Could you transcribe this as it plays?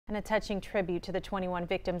And a touching tribute to the 21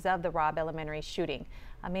 victims of the Robb Elementary shooting.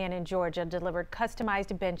 A man in Georgia delivered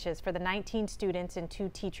customized benches for the 19 students and 2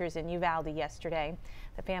 teachers in Uvalde yesterday.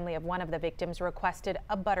 The family of one of the victims requested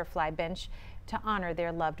a butterfly bench to honor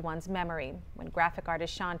their loved one's memory. When graphic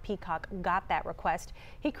artist Sean Peacock got that request,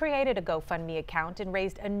 he created a GoFundMe account and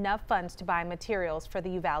raised enough funds to buy materials for the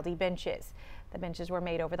Uvalde benches. The benches were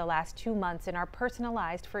made over the last 2 months and are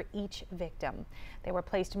personalized for each victim. They were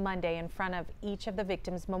placed Monday in front of each of the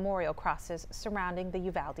victims' memorial crosses surrounding the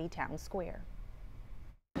Uvalde town square.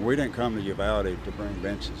 We didn't come to Uvalde to bring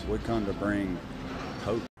benches. We come to bring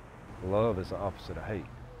hope. Love is the opposite of hate.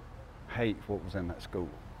 Hate what was in that school.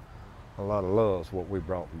 A lot of love is what we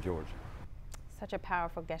brought from Georgia. Such a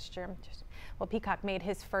powerful gesture. Well, Peacock made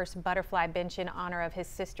his first butterfly bench in honor of his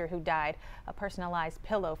sister who died. A personalized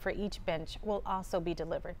pillow for each bench will also be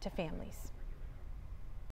delivered to families.